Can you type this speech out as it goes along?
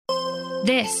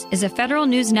This is a Federal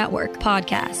News Network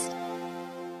podcast.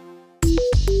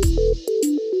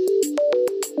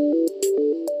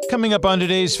 Coming up on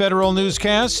today's Federal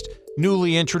Newscast,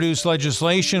 newly introduced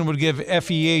legislation would give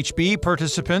FEHB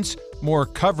participants more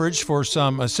coverage for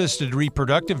some assisted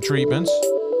reproductive treatments.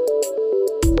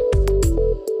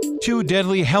 2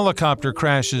 deadly helicopter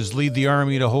crashes lead the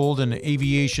Army to hold an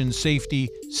aviation safety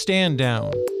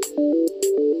stand-down.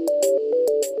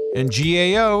 And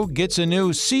GAO gets a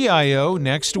new CIO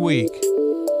next week.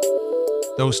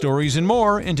 Those stories and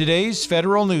more in today's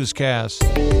Federal Newscast.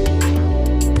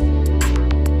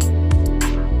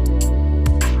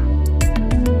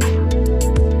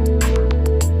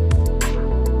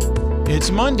 It's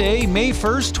Monday, May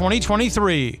 1st,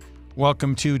 2023.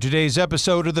 Welcome to today's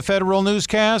episode of the Federal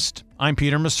Newscast. I'm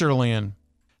Peter Muserlian.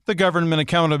 The Government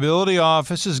Accountability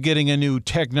Office is getting a new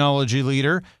technology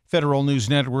leader. Federal News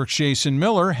Network's Jason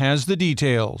Miller has the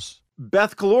details.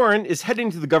 Beth Kaloran is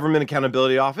heading to the Government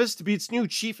Accountability Office to be its new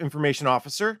Chief Information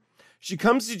Officer. She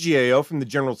comes to GAO from the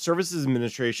General Services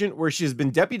Administration, where she has been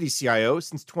Deputy CIO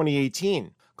since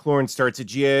 2018. Kaloran starts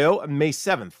at GAO on May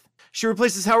 7th. She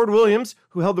replaces Howard Williams,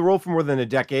 who held the role for more than a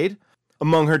decade.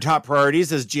 Among her top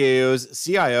priorities as GAO's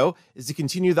CIO is to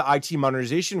continue the IT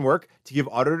modernization work to give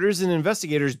auditors and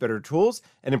investigators better tools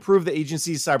and improve the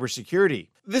agency's cybersecurity.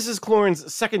 This is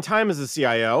Kaloran's second time as a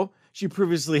CIO. She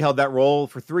previously held that role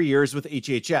for 3 years with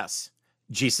HHS.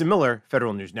 Jason Miller,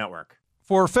 Federal News Network.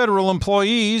 For federal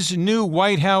employees, new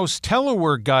White House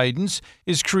telework guidance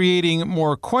is creating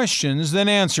more questions than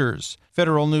answers.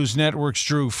 Federal News Network's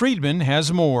Drew Friedman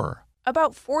has more.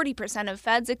 About 40% of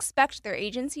feds expect their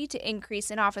agency to increase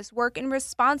in-office work in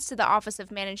response to the Office of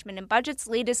Management and Budget's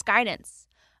latest guidance.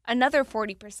 Another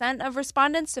 40% of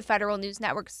respondents to Federal News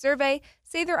Network's survey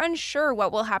say they're unsure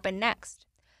what will happen next.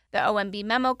 The OMB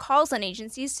memo calls on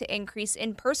agencies to increase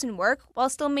in-person work while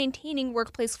still maintaining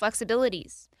workplace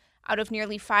flexibilities. Out of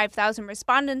nearly 5,000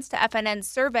 respondents to FNN's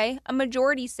survey, a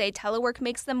majority say telework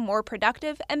makes them more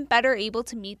productive and better able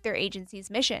to meet their agency's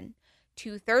mission.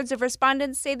 2/3 of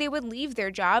respondents say they would leave their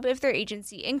job if their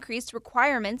agency increased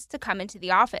requirements to come into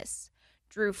the office.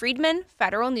 Drew Friedman,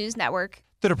 Federal News Network.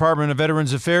 The Department of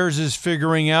Veterans Affairs is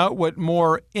figuring out what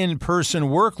more in-person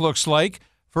work looks like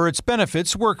for its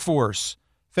benefits workforce.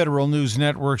 Federal News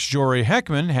Network's Jory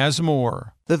Heckman has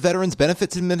more. The Veterans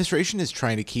Benefits Administration is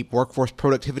trying to keep workforce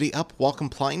productivity up while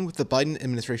complying with the Biden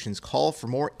administration's call for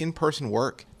more in-person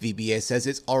work. VBA says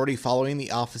it's already following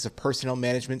the Office of Personnel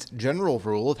Management's general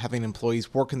rule of having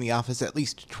employees work in the office at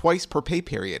least twice per pay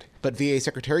period. But VA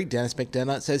Secretary Dennis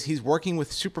McDonough says he's working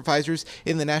with supervisors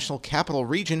in the National Capital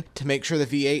Region to make sure the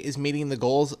VA is meeting the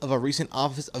goals of a recent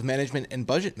Office of Management and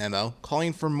Budget memo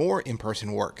calling for more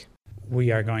in-person work. We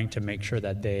are going to make sure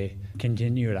that they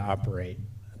continue to operate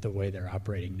the way they're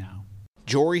operating now.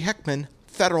 Jory Heckman,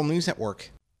 Federal News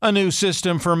Network. A new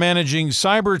system for managing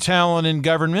cyber talent in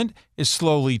government is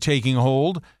slowly taking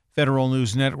hold. Federal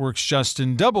News Network's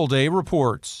Justin Doubleday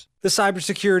reports. The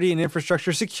Cybersecurity and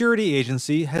Infrastructure Security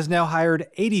Agency has now hired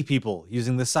 80 people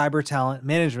using the Cyber Talent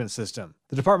Management System.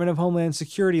 The Department of Homeland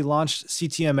Security launched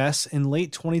CTMS in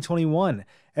late 2021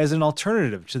 as an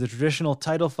alternative to the traditional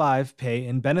Title V pay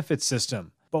and benefits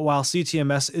system. But while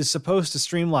CTMS is supposed to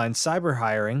streamline cyber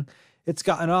hiring, it's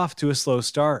gotten off to a slow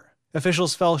start.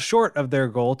 Officials fell short of their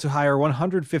goal to hire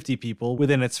 150 people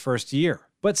within its first year.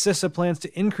 But CISA plans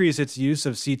to increase its use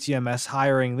of CTMS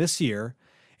hiring this year,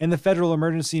 and the Federal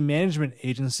Emergency Management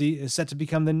Agency is set to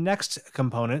become the next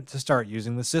component to start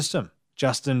using the system.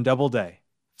 Justin Doubleday,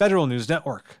 Federal News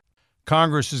Network.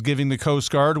 Congress is giving the Coast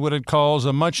Guard what it calls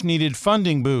a much-needed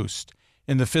funding boost.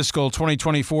 In the fiscal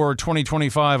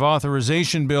 2024-2025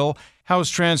 authorization bill, House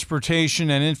Transportation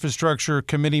and Infrastructure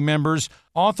Committee members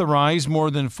authorized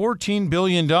more than $14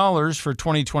 billion for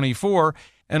 2024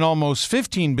 and almost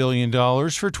 $15 billion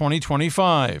for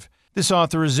 2025. This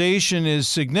authorization is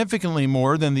significantly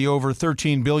more than the over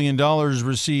 $13 billion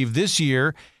received this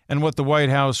year and what the White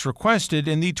House requested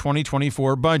in the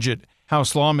 2024 budget.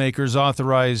 House lawmakers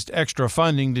authorized extra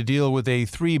funding to deal with a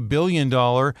 $3 billion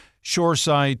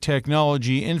shoreside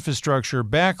technology infrastructure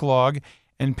backlog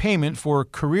and payment for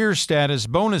career status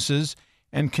bonuses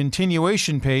and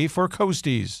continuation pay for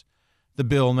coasties. The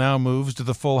bill now moves to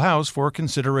the full House for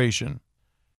consideration.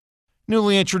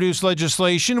 Newly introduced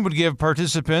legislation would give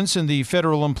participants in the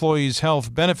Federal Employees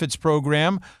Health Benefits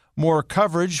Program more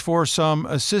coverage for some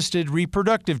assisted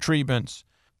reproductive treatments.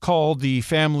 Called the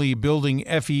Family Building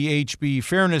FEHB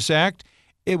Fairness Act,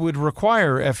 it would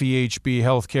require FEHB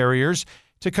health carriers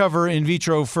to cover in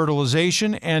vitro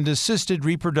fertilization and assisted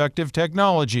reproductive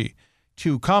technology,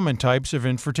 2 common types of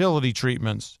infertility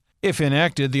treatments. If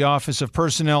enacted, the Office of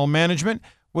Personnel Management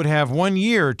would have 1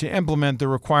 year to implement the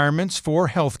requirements for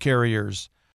health carriers.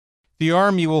 The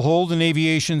Army will hold an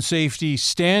aviation safety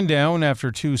stand-down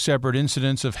after 2 separate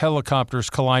incidents of helicopters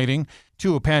colliding.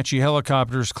 2 Apache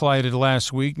helicopters collided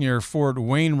last week near Fort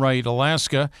Wainwright,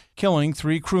 Alaska, killing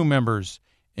 3 crew members.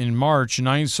 In March,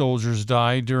 9 soldiers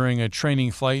died during a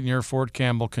training flight near Fort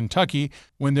Campbell, Kentucky,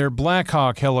 when their Black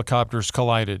Hawk helicopters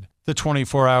collided. The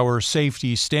 24-hour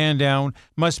safety stand-down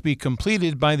must be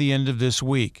completed by the end of this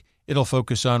week. It'll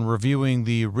focus on reviewing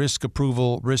the risk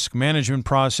approval risk management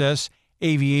process,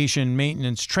 aviation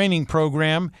maintenance training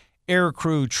program, air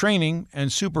crew training,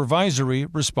 and supervisory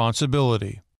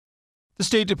responsibility. The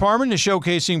State Department is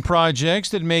showcasing projects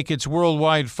that make its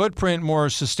worldwide footprint more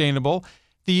sustainable.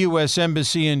 The U.S.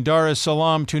 Embassy in Dar es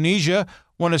Salaam, Tunisia,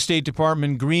 won a State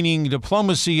Department Greening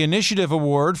Diplomacy Initiative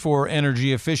Award for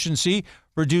energy efficiency,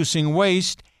 reducing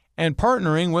waste, and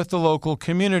partnering with the local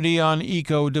community on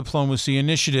eco-diplomacy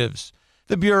initiatives.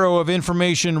 The Bureau of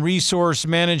Information Resource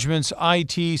Management's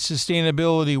IT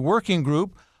Sustainability Working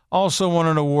Group also won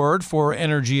an award for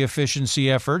energy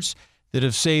efficiency efforts that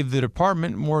have saved the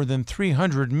department more than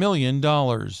 $300 million.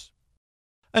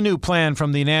 A new plan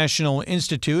from the National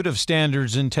Institute of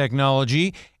Standards and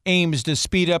Technology aims to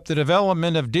speed up the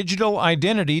development of digital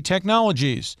identity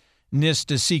technologies.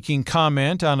 NIST is seeking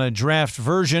comment on a draft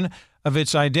version of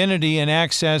its Identity and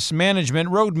Access Management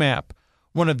Roadmap.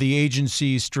 One of the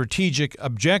agency's strategic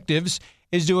objectives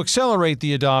is to accelerate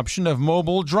the adoption of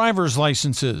mobile driver's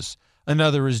licenses.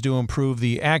 Another is to improve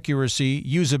the accuracy,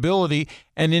 usability,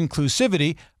 and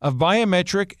inclusivity of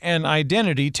biometric and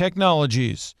identity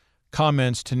technologies.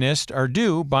 Comments to NIST are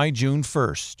due by June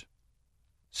 1st.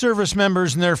 Service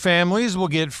members and their families will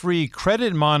get free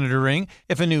credit monitoring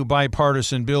if a new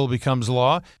bipartisan bill becomes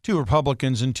law. 2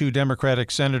 Republicans and 2 Democratic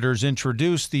senators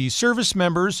introduced the Service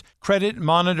Members Credit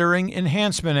Monitoring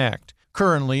Enhancement Act.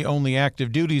 Currently, only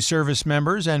active duty service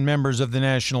members and members of the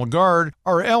National Guard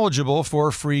are eligible for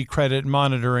free credit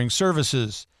monitoring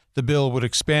services. The bill would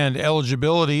expand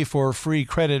eligibility for free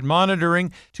credit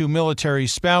monitoring to military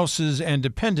spouses and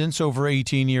dependents over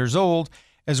 18 years old,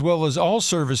 as well as all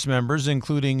service members,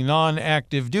 including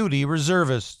non-active duty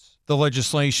reservists. The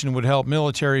legislation would help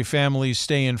military families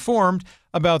stay informed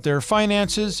about their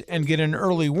finances and get an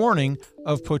early warning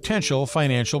of potential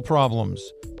financial problems.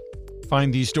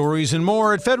 Find these stories and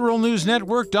more at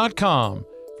federalnewsnetwork.com.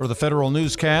 For the Federal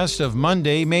Newscast of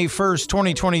Monday, May 1st,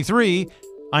 2023,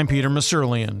 I'm Peter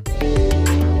Masurlian.